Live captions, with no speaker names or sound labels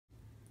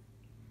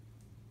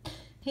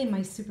Hey,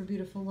 my super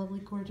beautiful, lovely,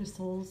 gorgeous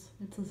souls.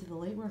 It's Lizzie the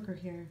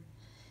Lightworker here.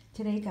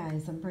 Today,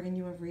 guys, I'm bringing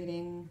you a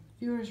reading,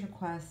 viewer's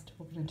request.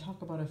 We're going to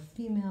talk about a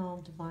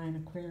female divine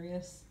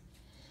Aquarius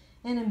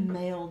and a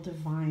male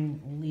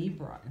divine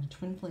Libra in a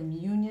twin flame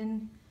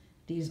union.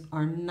 These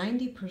are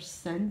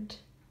 90%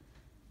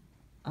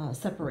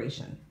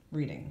 separation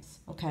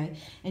readings, okay?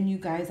 And you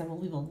guys, I will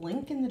leave a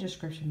link in the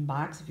description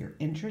box if you're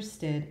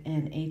interested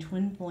in a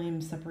twin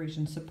flame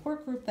separation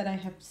support group that I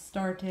have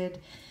started.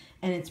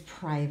 And it's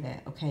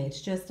private, okay?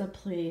 It's just a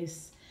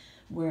place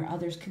where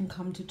others can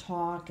come to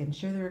talk and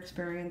share their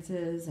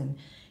experiences and,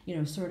 you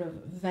know, sort of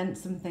vent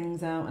some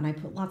things out. And I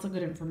put lots of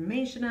good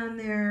information on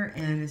there.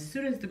 And as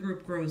soon as the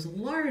group grows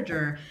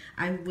larger,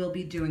 I will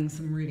be doing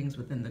some readings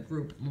within the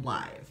group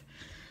live.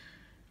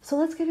 So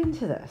let's get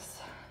into this.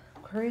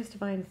 Aquarius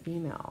divine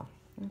female.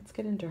 Let's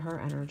get into her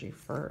energy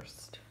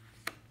first.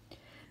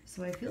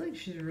 So I feel like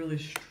she's really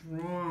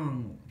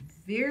strong,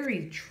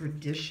 very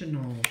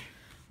traditional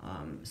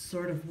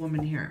sort of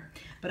woman here.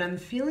 But I'm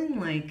feeling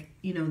like,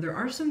 you know, there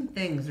are some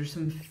things, there's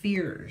some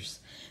fears,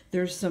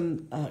 there's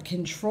some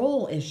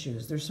control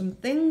issues, there's some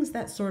things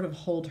that sort of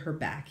hold her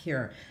back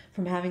here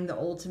from having the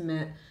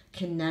ultimate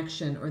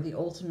connection or the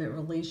ultimate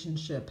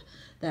relationship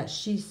that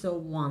she so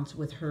wants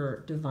with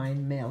her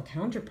divine male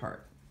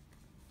counterpart.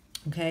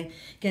 Okay,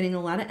 getting a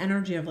lot of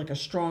energy of like a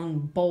strong,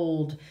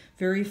 bold,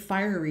 very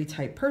fiery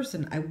type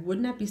person. I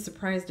would not be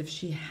surprised if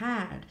she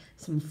had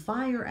some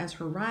fire as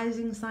her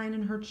rising sign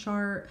in her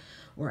chart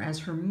or as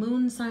her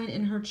moon sign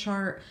in her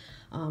chart.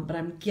 But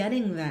I'm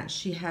getting that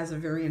she has a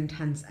very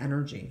intense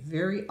energy,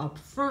 very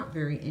upfront,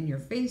 very in your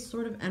face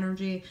sort of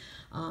energy.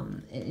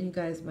 And you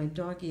guys, my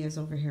doggie is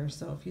over here.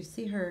 So if you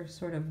see her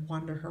sort of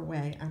wander her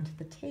way onto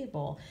the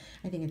table,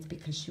 I think it's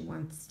because she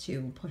wants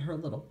to put her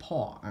little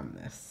paw on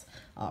this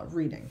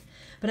reading.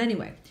 But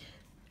anyway,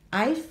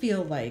 I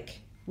feel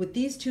like with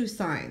these two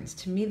signs,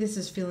 to me, this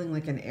is feeling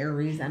like an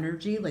Aries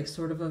energy, like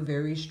sort of a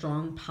very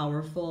strong,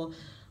 powerful,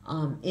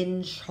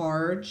 in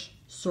charge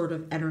sort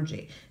of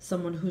energy.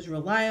 Someone who's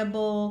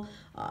reliable,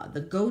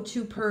 the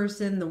go-to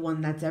person, the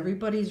one that's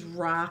everybody's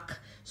rock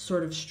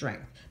sort of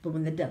strength. But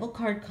when the Devil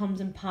card comes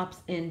and pops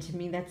in, to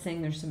me, that's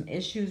saying there's some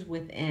issues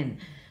within.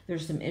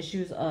 There's some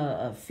issues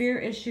of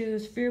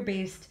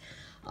fear-based.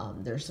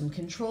 There's some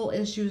control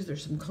issues.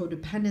 There's some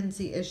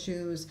codependency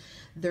issues.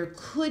 There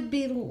could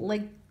be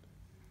like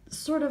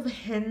sort of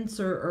hints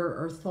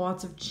or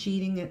thoughts of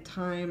cheating at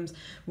times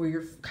where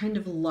you're kind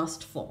of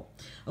lustful,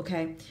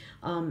 okay?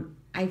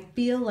 I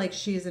feel like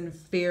she's in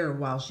fear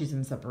while she's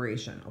in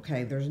separation,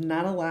 okay? There's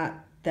not a lot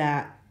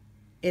that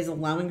is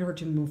allowing her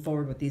to move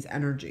forward with these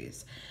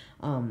energies.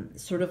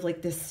 Sort of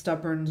like this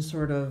stubborn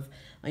sort of,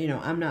 you know,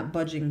 I'm not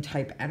budging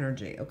type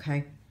energy,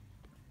 okay?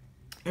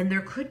 And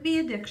there could be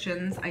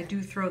addictions. I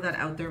do throw that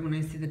out there when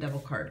I see the Devil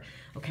card,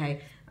 okay?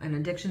 And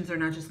addictions are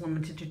not just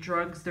limited to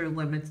drugs. They're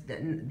limitless,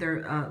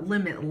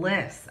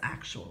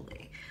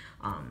 actually,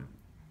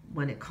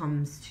 when it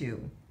comes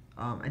to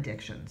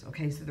addictions,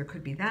 okay? So there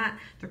could be that.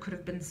 There could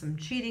have been some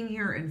cheating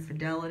here,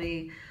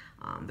 infidelity.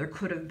 There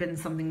could have been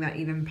something that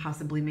even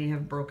possibly may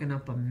have broken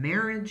up a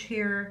marriage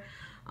here,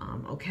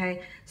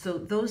 okay? So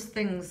those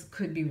things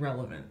could be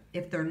relevant.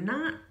 If they're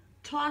not,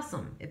 toss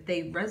them. If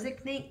they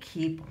resonate,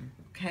 keep them.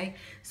 Okay,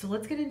 so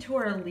let's get into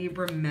our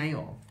Libra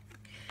male.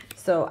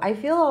 So I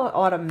feel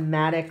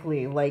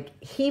automatically like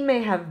he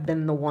may have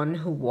been the one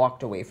who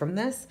walked away from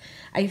this.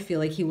 I feel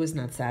like he was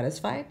not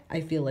satisfied. I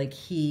feel like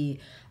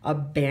he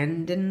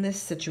abandoned this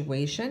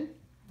situation.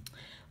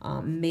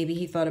 Maybe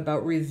he thought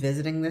about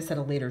revisiting this at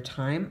a later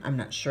time. I'm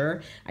not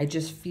sure. I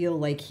just feel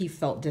like he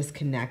felt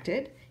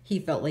disconnected. He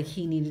felt like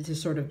he needed to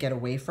sort of get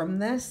away from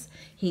this.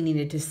 He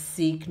needed to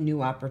seek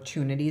new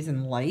opportunities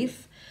in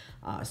life.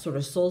 Sort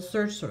of soul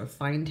search, sort of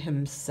find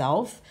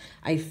himself.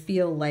 I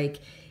feel like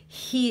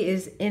he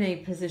is in a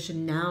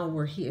position now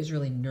where he is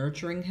really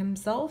nurturing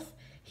himself.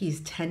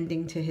 He's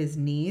tending to his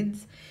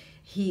needs.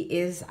 He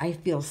is, I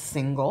feel,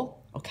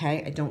 single,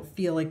 okay? I don't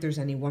feel like there's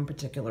any one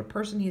particular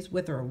person he's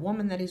with or a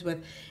woman that he's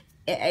with.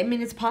 I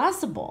mean, it's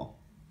possible.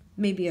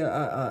 Maybe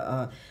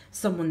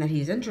someone that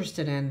he's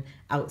interested in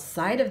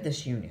outside of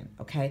this union,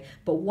 okay?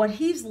 But what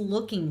he's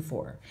looking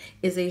for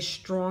is a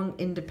strong,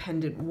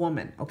 independent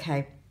woman,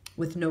 okay?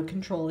 With no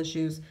control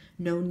issues,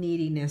 no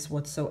neediness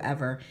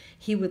whatsoever.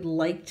 He would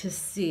like to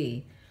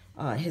see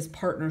his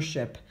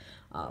partnership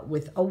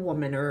with a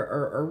woman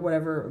or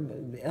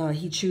whatever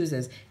he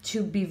chooses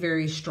to be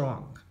very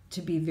strong,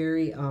 to be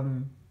very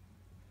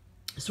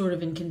sort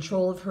of in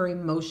control of her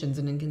emotions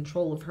and in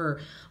control of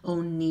her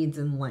own needs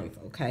in life,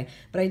 okay?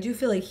 But I do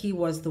feel like he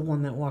was the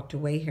one that walked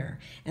away here.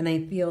 And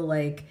I feel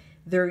like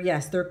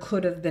there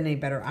could have been a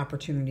better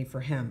opportunity for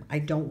him. I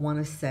don't want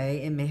to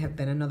say it may have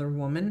been another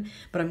woman,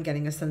 but I'm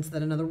getting a sense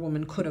that another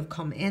woman could have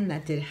come in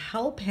that did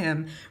help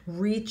him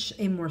reach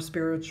a more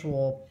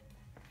spiritual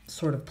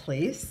sort of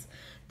place.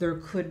 There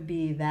could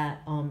be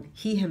that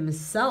he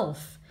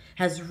himself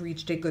has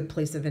reached a good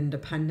place of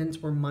independence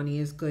where money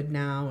is good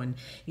now, and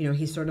you know,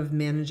 he's sort of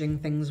managing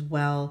things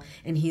well,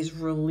 and he's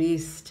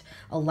released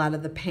a lot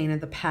of the pain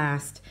of the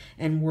past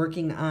and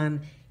working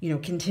on, you know,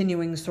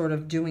 continuing sort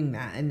of doing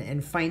that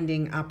and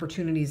finding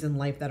opportunities in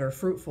life that are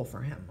fruitful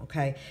for him,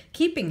 okay?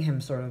 Keeping him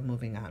sort of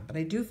moving on. But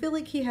I do feel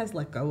like he has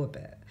let go a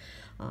bit.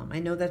 I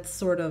know that's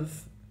sort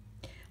of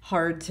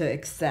hard to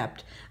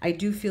accept. I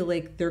do feel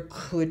like there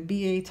could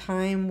be a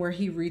time where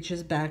he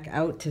reaches back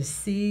out to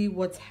see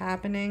what's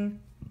happening.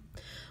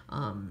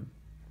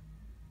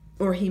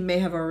 Or he may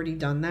have already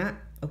done that,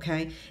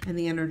 okay? And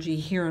the energy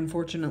here,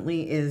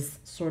 unfortunately, is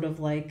sort of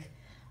like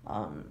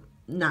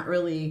not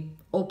really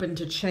open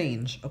to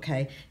change,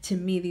 okay? To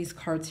me, these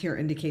cards here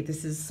indicate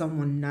this is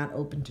someone not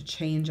open to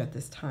change at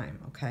this time,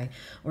 okay?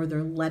 Or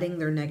they're letting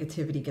their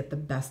negativity get the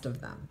best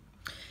of them.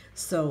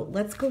 So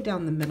let's go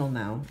down the middle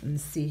now and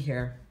see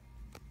here.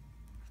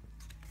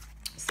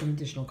 Some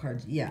additional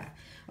cards. Yeah.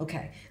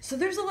 Okay. So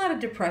there's a lot of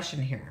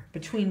depression here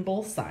between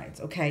both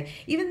sides. Okay.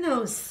 Even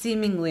though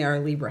seemingly our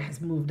Libra has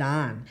moved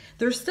on,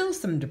 there's still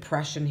some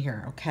depression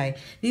here. Okay.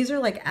 These are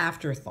like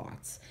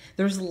afterthoughts.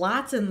 There's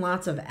lots and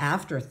lots of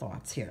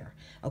afterthoughts here.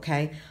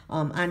 Okay.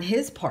 On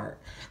his part.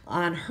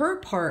 On her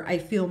part, I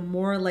feel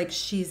more like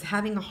she's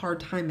having a hard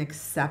time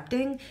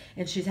accepting,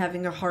 and she's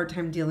having a hard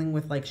time dealing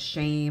with like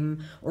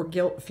shame or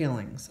guilt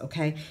feelings.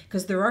 Okay.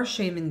 Because there are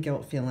shame and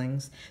guilt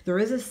feelings. There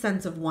is a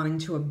sense of wanting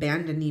to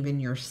abandon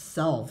even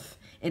yourself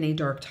in a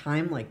dark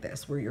time like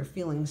this, where you're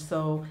feeling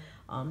so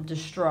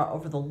distraught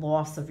over the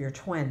loss of your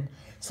twin.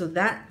 So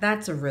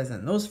that's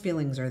arisen. Those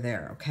feelings are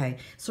there, okay?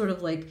 Sort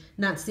of like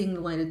not seeing the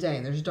light of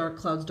day. There's dark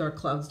clouds, dark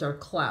clouds, dark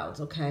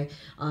clouds, okay?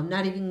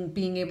 Not even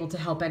being able to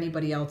help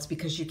anybody else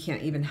because you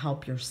can't even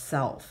help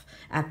yourself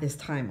at this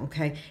time,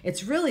 okay?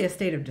 It's really a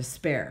state of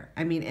despair.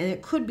 I mean, and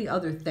it could be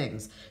other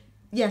things.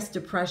 Yes,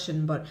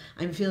 depression, but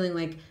I'm feeling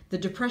like the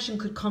depression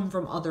could come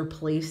from other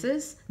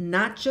places,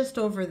 not just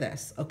over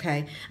this,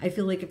 okay? I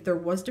feel like if there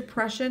was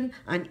depression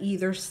on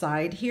either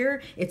side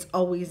here, it's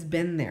always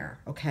been there,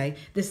 okay?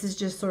 This is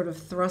just sort of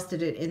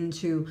thrusted it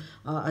into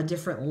a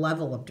different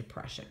level of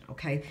depression,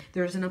 okay?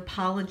 There's an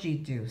apology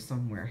due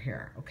somewhere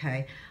here,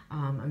 okay?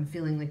 I'm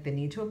feeling like the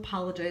need to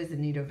apologize, the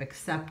need of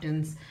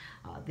acceptance,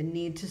 the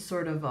need to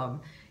sort of,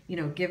 you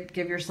know, give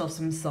yourself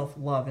some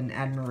self-love and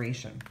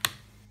admiration.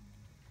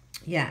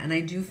 Yeah, and I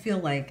do feel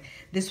like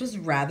this was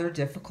rather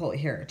difficult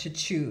here to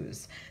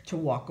choose to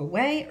walk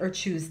away or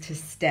choose to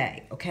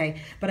stay,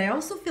 okay? But I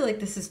also feel like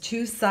this is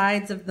two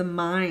sides of the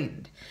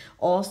mind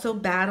also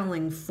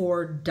battling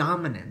for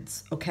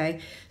dominance,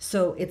 okay?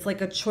 So it's like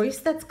a choice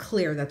that's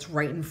clear, that's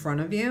right in front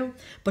of you,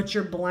 but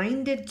you're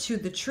blinded to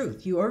the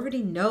truth. You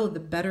already know the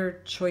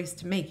better choice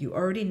to make. You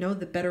already know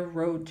the better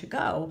road to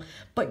go,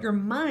 but your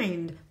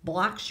mind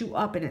blocks you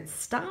up and it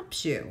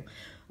stops you.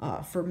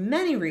 For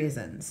many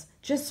reasons.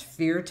 Just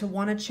fear to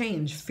want to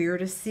change, fear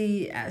to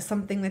see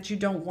something that you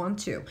don't want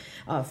to,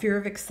 fear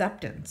of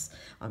acceptance.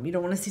 You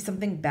don't want to see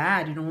something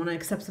bad. You don't want to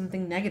accept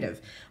something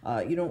negative.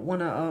 You don't want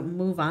to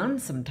move on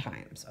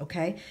sometimes,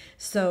 okay?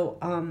 So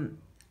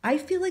I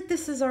feel like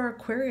this is our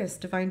Aquarius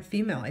divine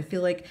female. I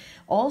feel like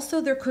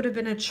also there could have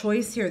been a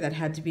choice here that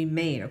had to be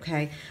made,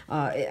 okay?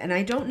 And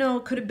I don't know,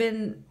 it could have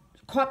been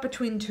caught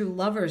between two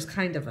lovers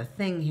kind of a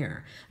thing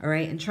here, all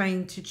right? And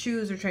trying to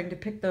choose or trying to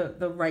pick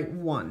the right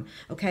one,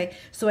 okay?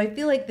 So I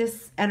feel like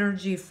this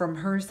energy from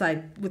her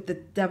side with the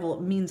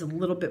devil means a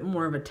little bit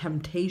more of a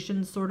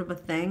temptation sort of a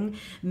thing.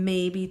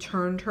 Maybe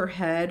turned her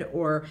head,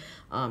 or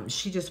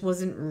she just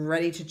wasn't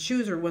ready to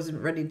choose or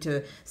wasn't ready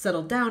to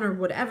settle down, or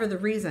whatever the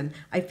reason.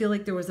 I feel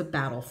like there was a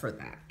battle for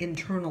that,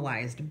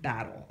 internalized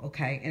battle,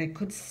 okay? And it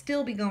could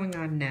still be going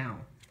on now.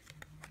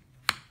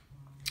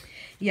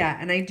 Yeah,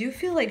 and I do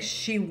feel like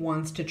she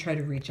wants to try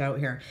to reach out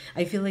here.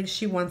 I feel like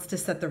she wants to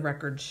set the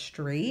record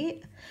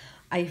straight.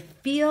 I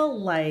feel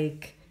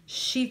like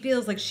she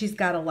feels like she's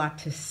got a lot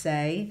to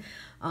say.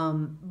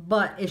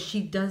 But if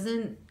she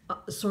doesn't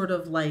sort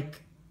of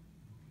like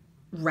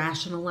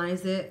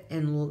rationalize it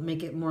and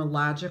make it more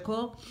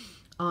logical,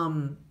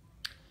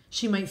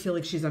 she might feel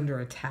like she's under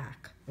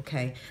attack.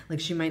 Okay,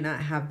 like she might not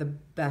have the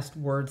best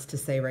words to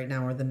say right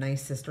now, or the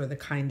nicest or the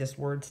kindest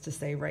words to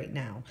say right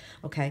now.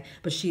 Okay,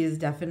 but she is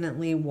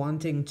definitely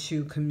wanting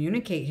to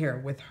communicate here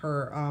with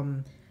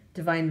her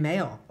divine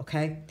male.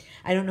 Okay,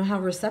 I don't know how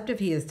receptive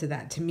he is to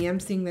that. To me,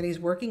 I'm seeing that he's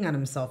working on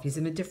himself. He's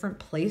in a different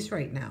place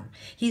right now.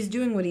 He's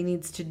doing what he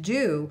needs to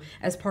do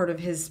as part of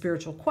his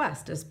spiritual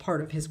quest, as part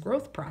of his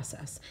growth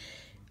process.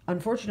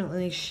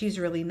 Unfortunately, she's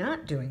really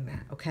not doing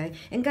that, okay?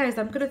 And guys,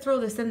 I'm going to throw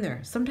this in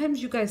there.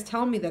 Sometimes you guys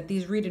tell me that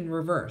these read in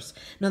reverse.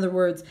 In other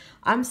words,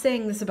 I'm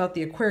saying this about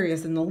the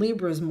Aquarius and the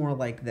Libra is more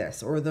like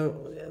this, or the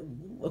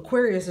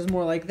Aquarius is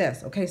more like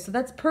this, okay? So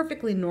that's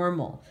perfectly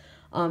normal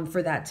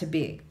for that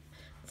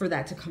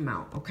to come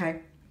out,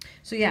 okay?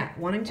 So yeah,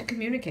 wanting to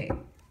communicate.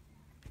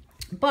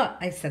 But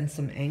I sense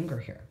some anger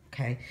here.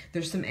 Okay,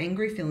 there's some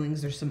angry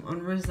feelings. There's some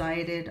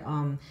unresided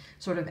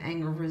sort of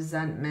anger,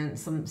 resentment,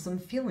 some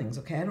feelings.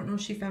 Okay, I don't know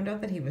if she found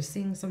out that he was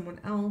seeing someone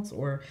else,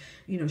 or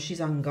you know,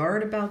 she's on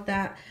guard about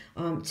that.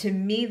 To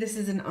me, this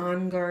is an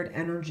on guard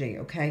energy.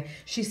 Okay,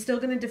 she's still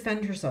going to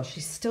defend herself.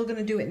 She's still going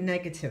to do it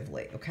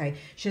negatively. Okay,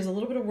 she has a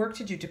little bit of work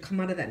to do to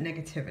come out of that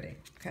negativity.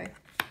 Okay.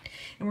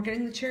 And we're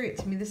getting the Chariot.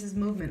 To me, this is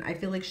movement. I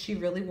feel like she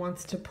really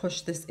wants to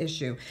push this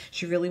issue.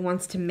 She really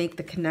wants to make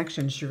the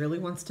connection. She really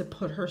wants to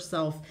put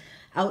herself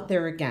out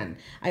there again.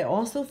 I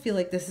also feel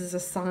like this is a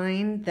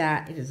sign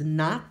that it is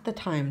not the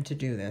time to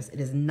do this. It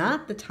is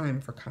not the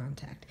time for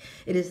contact.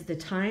 It is the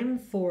time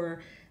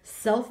for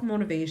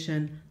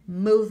self-motivation,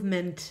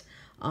 movement,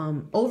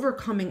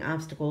 overcoming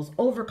obstacles,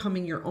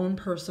 overcoming your own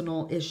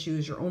personal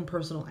issues, your own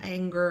personal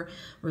anger,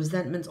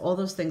 resentments, all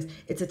those things.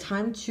 It's a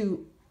time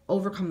to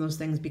overcome those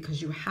things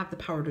because you have the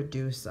power to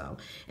do so.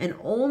 And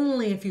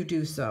only if you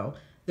do so,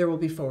 there will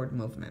be forward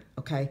movement,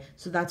 okay?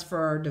 So that's for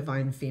our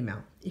divine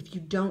female. If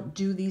you don't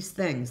do these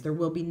things, there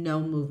will be no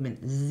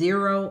movement,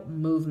 zero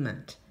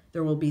movement.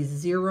 There will be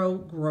zero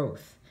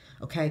growth,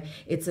 okay?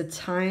 It's a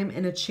time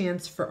and a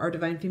chance for our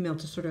divine female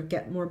to sort of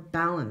get more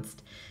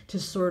balanced, to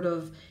sort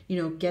of,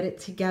 you know, get it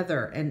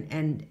together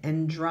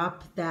and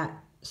drop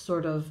that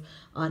sort of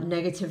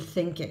negative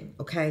thinking,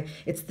 okay?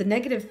 It's the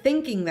negative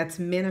thinking that's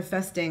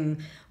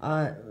manifesting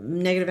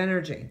negative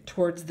energy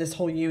towards this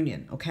whole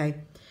union,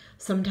 okay?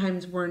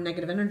 Sometimes we're in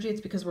negative energy.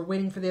 It's because we're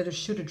waiting for the other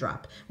shoe to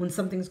drop. When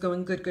something's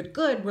going good, good,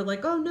 good, we're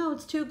like, oh no,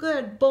 it's too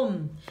good.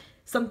 Boom.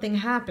 Something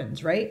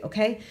happens, right?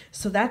 Okay.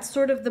 So that's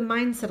sort of the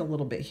mindset a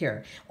little bit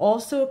here.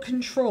 Also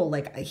control,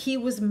 like he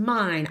was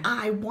mine.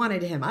 I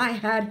wanted him. I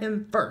had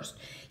him first.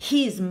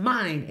 He's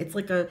mine. It's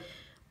like a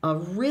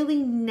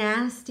really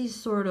nasty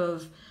sort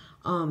of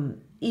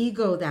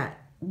ego that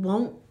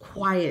won't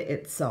quiet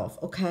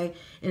itself, okay?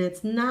 And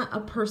it's not a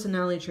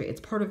personality trait.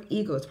 It's part of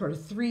ego. It's part of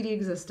 3D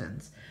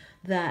existence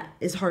that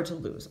is hard to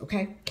lose,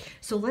 okay?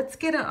 So let's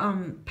get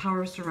a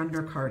power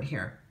surrender card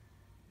here.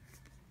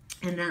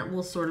 And that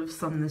will sort of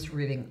sum this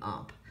reading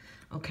up,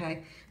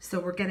 okay?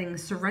 So we're getting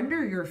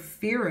surrender your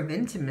fear of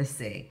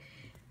intimacy.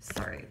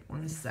 Sorry,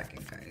 1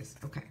 second, guys.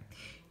 Okay.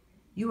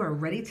 You are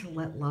ready to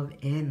let love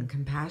in,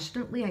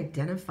 compassionately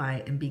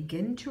identify and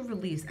begin to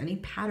release any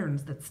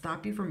patterns that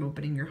stop you from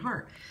opening your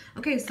heart.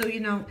 Okay, so,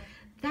 you know,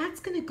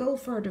 that's going to go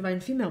for our divine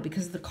female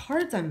because the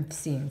cards I'm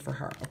seeing for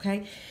her,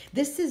 okay?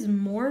 This is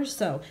more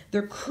so,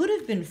 there could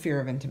have been fear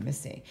of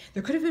intimacy.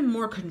 There could have been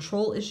more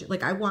control issue.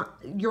 Like,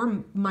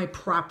 you're my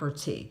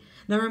property.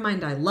 Never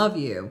mind, I love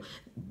you.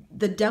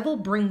 The devil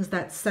brings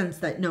that sense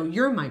that, no,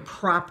 you're my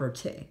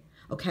property,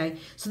 okay?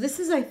 So this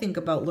is, I think,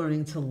 about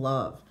learning to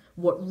love.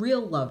 What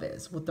real love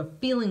is, what the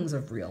feelings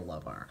of real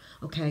love are,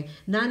 okay?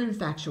 Not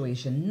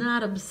infatuation,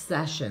 not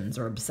obsessions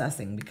or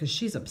obsessing, because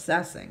she's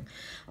obsessing.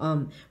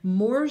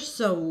 More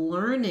so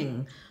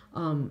learning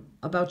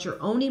about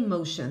your own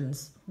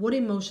emotions, what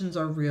emotions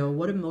are real,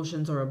 what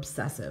emotions are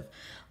obsessive,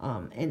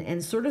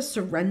 and sort of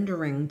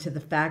surrendering to the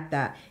fact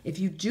that if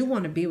you do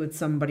want to be with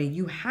somebody,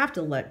 you have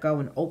to let go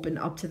and open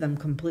up to them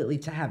completely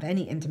to have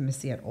any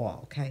intimacy at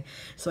all, okay?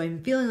 So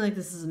I'm feeling like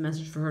this is a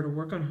message for her to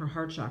work on her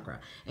heart chakra.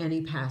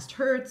 Any past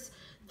hurts,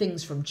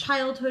 things from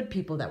childhood,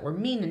 people that were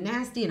mean and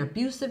nasty and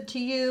abusive to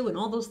you, and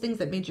all those things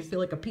that made you feel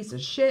like a piece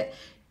of shit.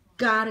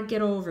 Gotta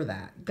get over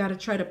that. Gotta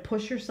try to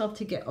push yourself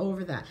to get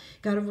over that.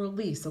 Gotta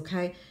release,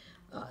 okay?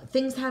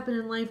 Things happen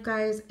in life,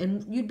 guys,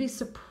 and you'd be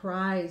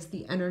surprised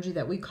the energy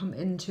that we come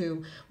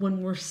into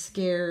when we're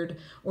scared,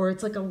 or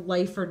it's like a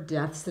life or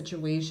death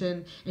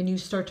situation, and you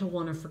start to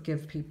want to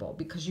forgive people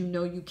because you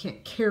know you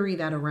can't carry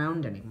that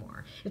around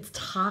anymore. It's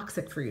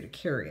toxic for you to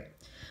carry it.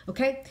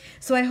 Okay,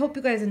 so I hope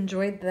you guys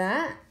enjoyed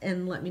that,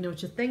 and let me know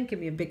what you think. Give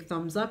me a big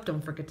thumbs up.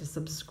 Don't forget to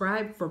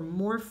subscribe for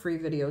more free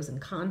videos and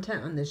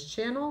content on this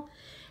channel,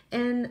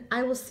 and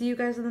I will see you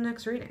guys in the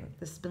next reading.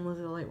 This has been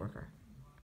Lizzie the Lightworker.